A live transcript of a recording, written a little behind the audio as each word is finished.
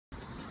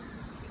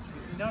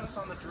notice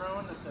on the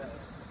drone that the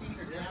feet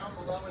are down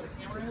below where the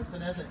camera is,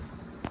 and as it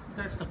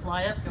starts to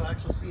fly up, you'll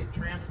actually see it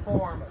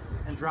transform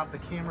and drop the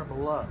camera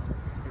below.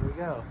 Here we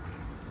go.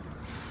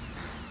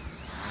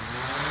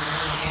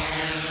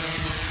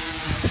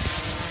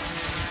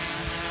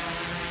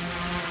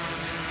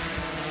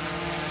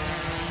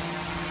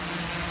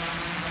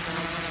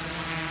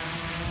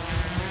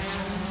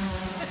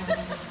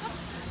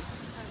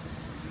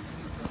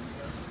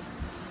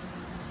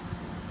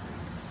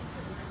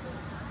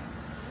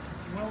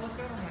 You want to look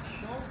over my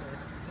shoulder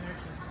and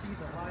actually see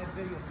the live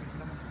video feed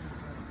coming through.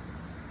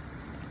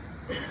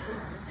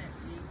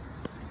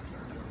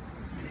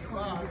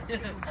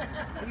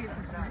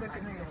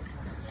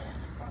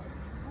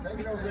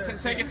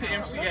 Take it to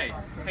MCA.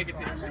 Take it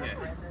to MCA.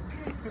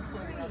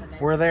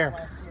 We're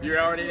there. You're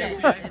already at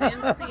MCA?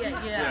 MCA,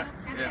 yeah.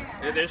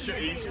 Yeah. You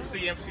should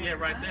see MCA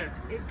right there.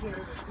 It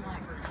gets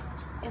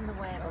in the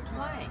way of a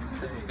play.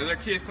 Are there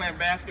kids playing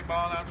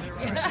basketball out there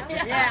right now?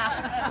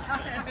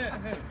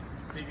 Yeah.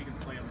 See if you can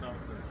slam dunk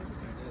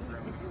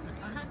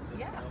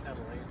Yeah.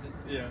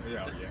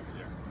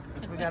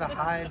 We got a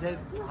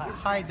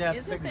high def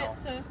Isn't signal.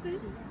 that something?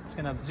 It's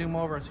going to zoom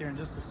over us here in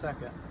just a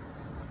second.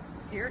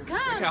 Here it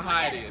comes. Look how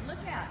high it is. Look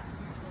out.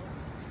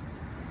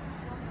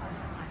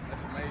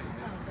 That's amazing.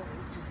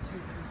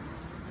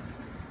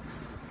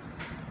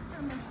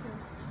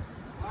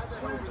 Fly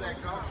that over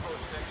that golf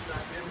course next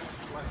time, then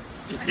play.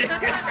 Make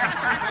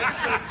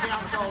sure it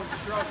counts all the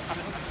strokes.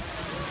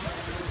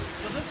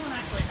 So this one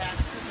actually has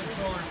two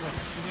controllers with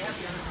it. So we have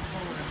the other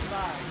controller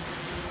inside.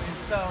 And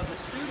so the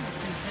students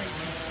can take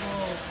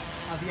control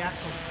of the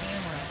actual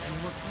camera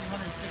and look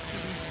 360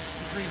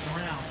 degrees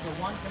around. So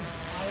one can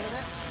pilot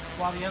it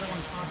while the other one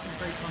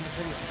concentrates on the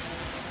video.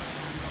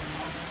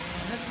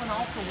 And this one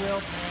also will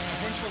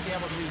eventually be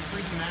able to do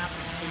 3D maps,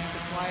 so you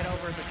can fly it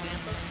over the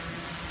campus,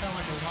 kind of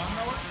like a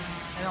lawnmower,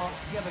 and it'll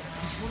give a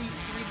complete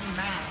 3D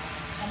map,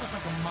 almost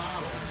like a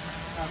model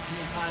of the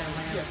entire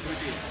landscape. Yes, we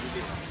did.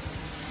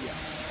 Yeah.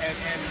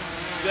 And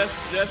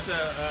just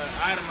an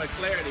item of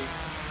clarity,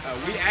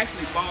 we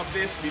actually bought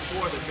this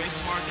before the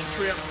benchmarking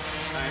trip.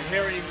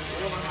 Harry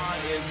Wolohon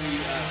is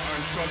our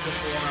instructor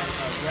for our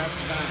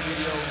graphic design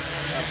video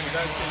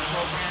production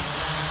program,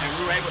 and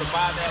we were able to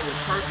buy that with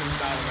Perkins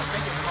dollars. I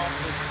think it cost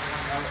us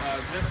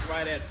just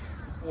right at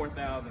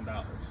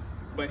 $4,000.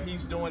 But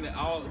he's doing it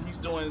all. He's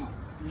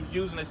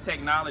using this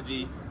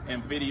technology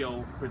and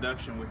video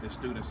production with the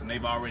students, and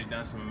they've already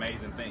done some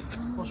amazing things.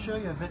 We'll show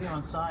you a video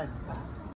inside.